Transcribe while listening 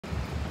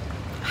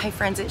Hi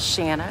friends, it's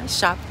Shanna,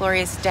 Shop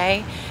Glorious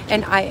Day,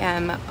 and I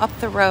am up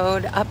the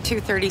road, up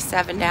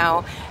 237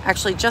 now,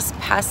 actually just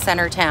past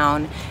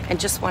Centertown, and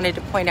just wanted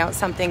to point out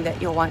something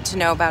that you'll want to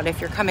know about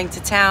if you're coming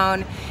to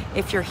town,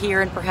 if you're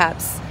here and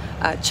perhaps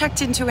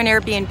checked into an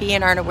Airbnb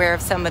and aren't aware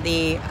of some of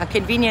the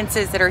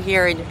conveniences that are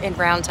here in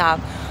Round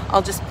Top.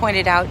 I'll just point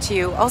it out to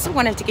you. Also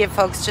wanted to give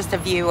folks just a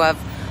view of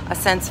a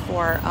sense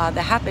for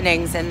the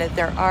happenings, and that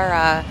there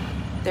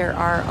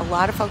are a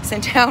lot of folks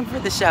in town for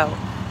the show.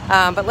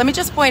 But let me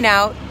just point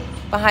out,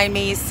 behind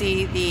me you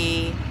see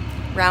the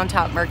Round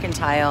Top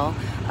Mercantile.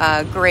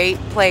 Great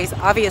place,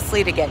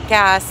 obviously, to get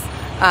gas,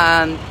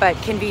 but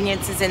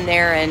convenience is in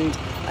there, and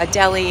a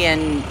deli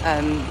and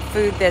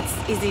food that's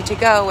easy to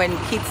go, and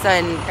pizza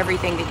and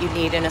everything that you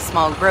need in a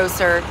small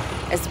grocer,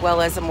 as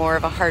well as more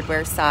of a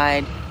hardware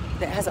side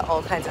that has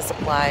all kinds of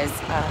supplies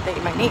that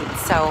you might need.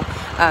 So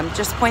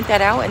just point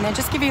that out, and then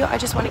I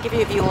just want to give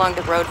you a view along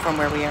the road from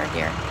where we are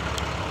here.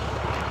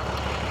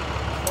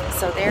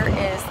 So there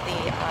is the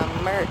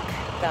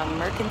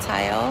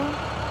Mercantile,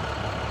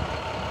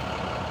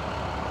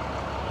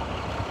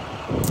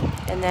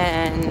 and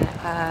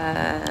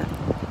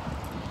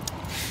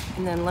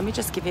then let me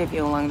just give you a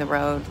view along the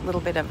road. A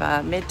little bit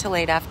of mid to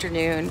late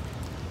afternoon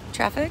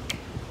traffic.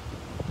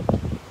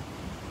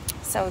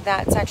 So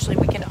that's actually,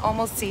 we can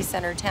almost see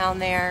Centertown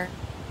there.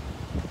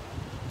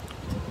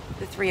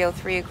 The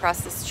 303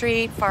 across the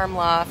street, Farm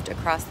Loft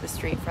across the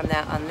street from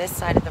that on this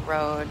side of the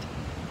road.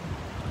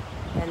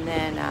 And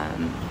then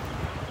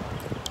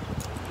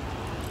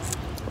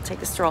we'll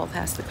take a stroll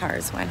past the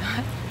cars, why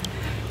not?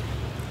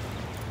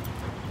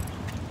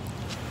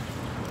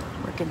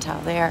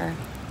 Mercantile there.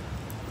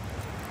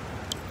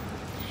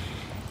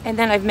 And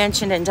then I've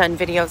mentioned and done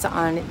videos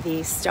on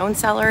the Stone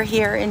Cellar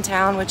here in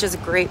town, which is a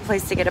great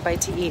place to get a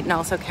bite to eat and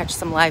also catch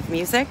some live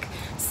music.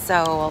 So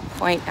I'll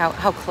point out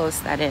how close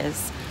that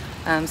is.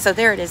 So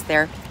there it is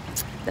there.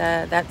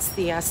 That's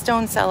the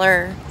Stone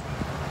Cellar,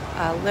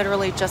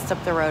 literally just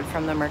up the road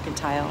from the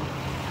Mercantile.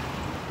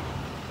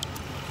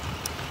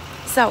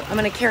 So I'm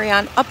going to carry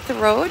on up the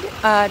road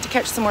to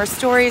catch some more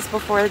stories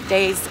before the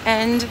day's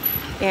end.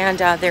 And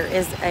there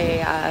is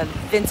a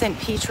Vincent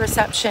Peach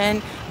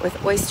reception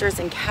with oysters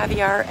and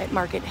caviar at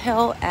Market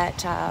Hill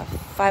at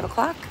 5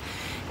 o'clock.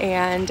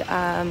 And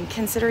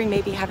considering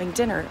maybe having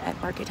dinner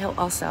at Market Hill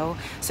also.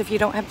 So if you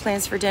don't have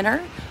plans for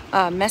dinner,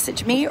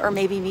 message me, or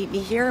maybe meet me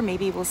here.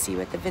 Maybe we'll see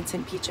you at the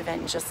Vincent Peach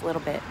event in just a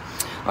little bit.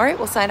 All right,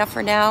 we'll sign off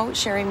for now,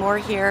 sharing more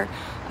here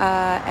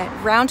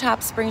at Round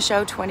Top Spring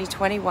Show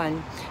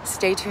 2021.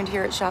 Stay tuned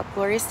here at Shop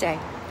Glorious Day.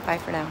 Bye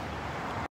for now.